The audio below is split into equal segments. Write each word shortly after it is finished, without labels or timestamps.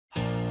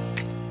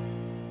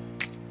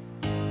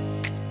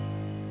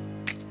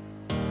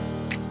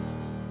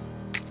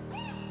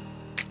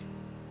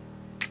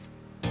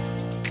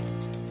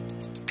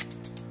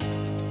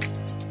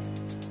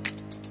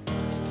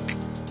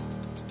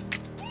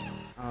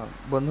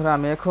বন্ধুরা,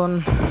 আমি এখন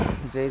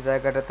যেই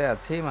জায়গাটাতে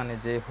আছি, মানে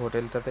যে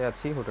হোটেলটাতে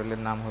আছি,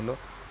 হোটেলের নাম হলো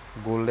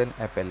গোল্ডেন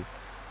অ্যাপেল।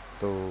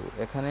 তো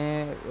এখানে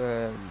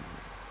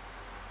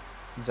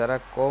যারা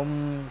কম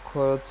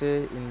খরচে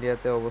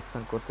ইন্ডিয়াতে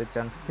অবস্থান করতে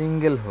চান,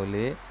 সিঙ্গেল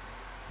হলে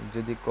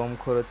যদি কম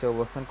খরচে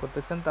অবস্থান করতে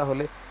চান,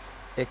 তাহলে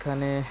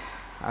এখানে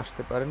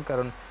আসতে পারেন।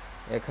 কারণ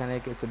এখানে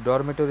কিছু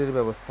ডরমেটরির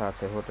ব্যবস্থা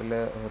আছে।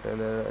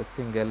 হোটেলের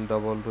সিঙ্গেল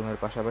ডবল রুমের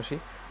পাশাপাশি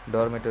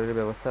ডরমেটরির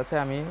ব্যবস্থা আছে।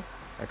 আমি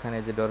এখানে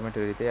যে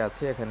ডরমেটরিতে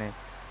আছি, এখানে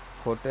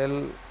হোটেল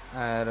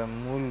আর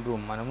মূল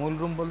রুম, মানে মূল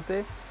রুম বলতে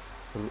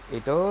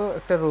এটাও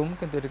একটা রুম,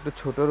 কিন্তু এটা একটু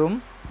ছোট রুম,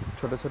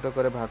 ছোট ছোট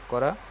করে ভাগ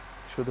করা,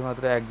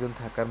 শুধুমাত্র একজন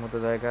থাকার মতো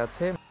জায়গা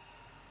আছে।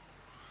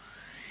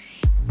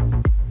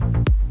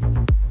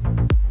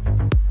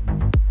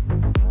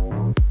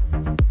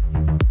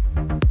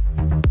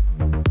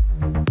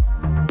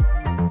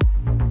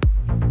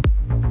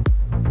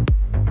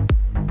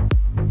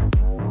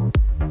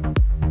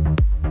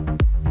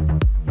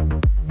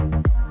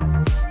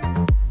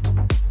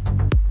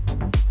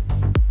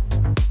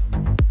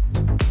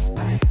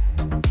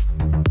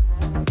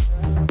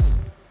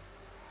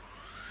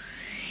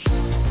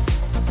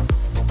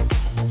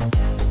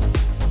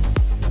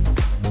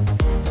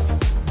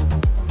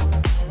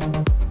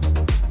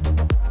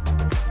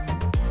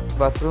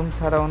 বাথরুম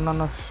ছাড়া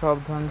অন্যান্য সব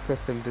ধরনের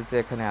ফ্যাসিলিটিস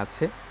এখানে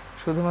আছে।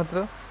 শুধুমাত্র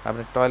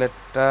আপনি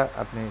টয়লেটটা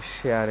আপনি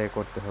শেয়ারে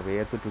করতে হবে,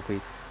 এতটুকুই।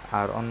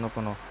 আর অন্য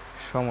কোনো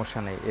সমস্যা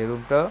নেই। এই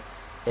রুমটা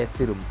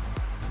এসি রুম।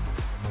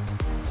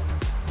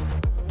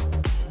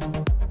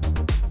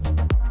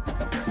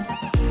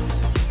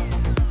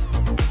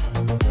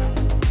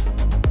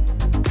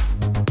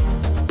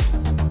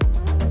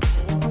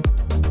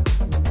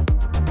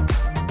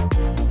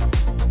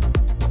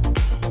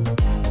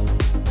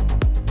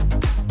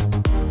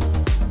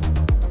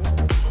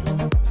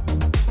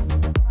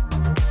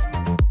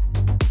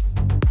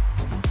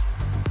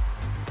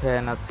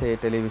 ফ্যান আছে,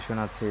 টেলিভিশন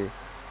আছে,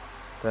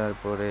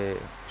 তারপরে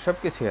সব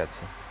কিছুই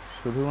আছে।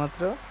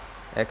 শুধুমাত্র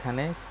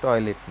এখানে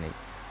টয়লেট নেই।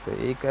 তো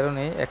এই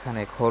কারণে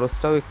এখানে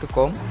খরচটাও একটু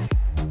কম।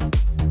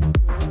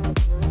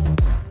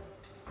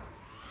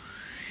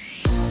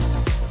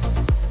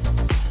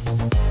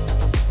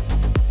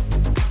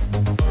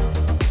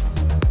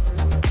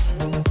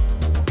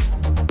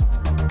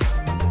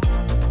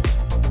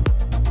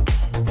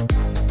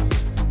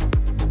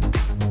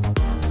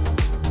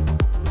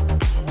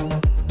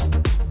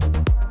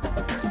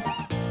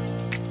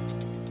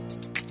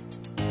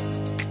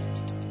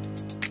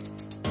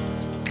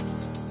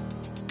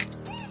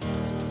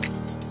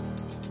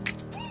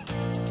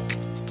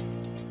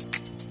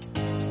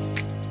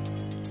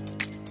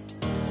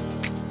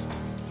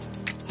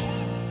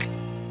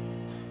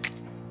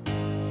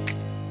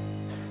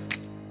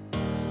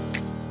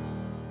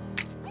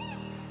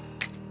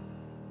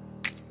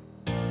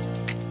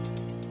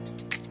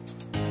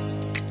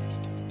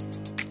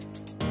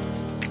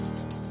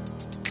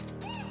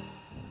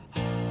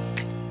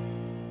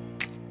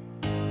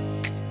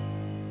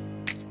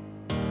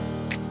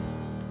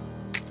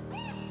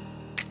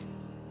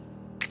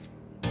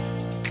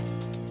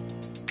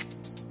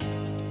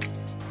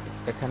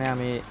 এখানে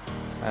আমি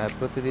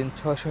প্রতিদিন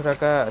 600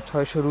 টাকা,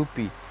 600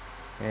 রুপি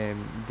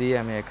দিয়ে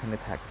আমি এখানে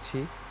থাকছি।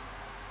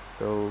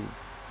 তো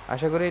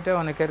আশা করি এটা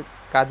অনেকের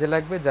কাজে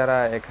লাগবে, যারা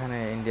এখানে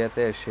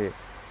ইন্ডিয়াতে এসে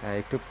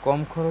একটু কম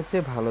খরচে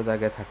ভালো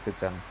জায়গায় থাকতে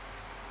চান,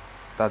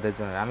 তাদের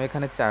জন্য। আমি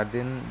এখানে 4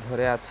 দিন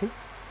ধরে আছি,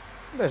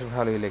 বেশ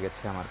ভালোই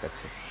লেগেছে আমার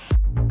কাছে।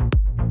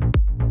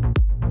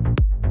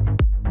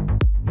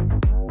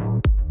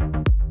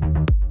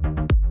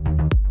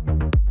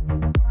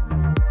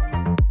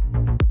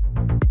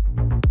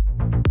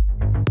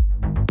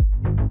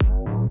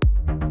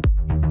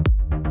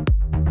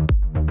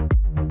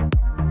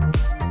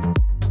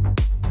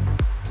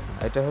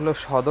 এটা হলো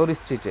সদর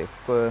স্ট্রিটে,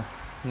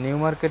 নিউ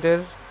মার্কেটের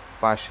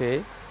পাশে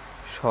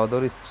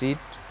সদর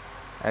স্ট্রিট।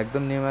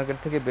 একদম নিউ মার্কেট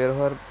থেকে বের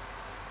হওয়ার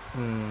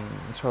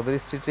সদর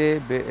স্ট্রিটে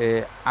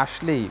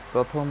আসলেই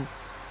প্রথম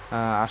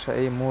আসা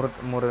এই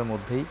মোড়ের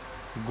মধ্যেই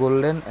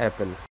গোল্ডেন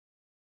অ্যাপেল।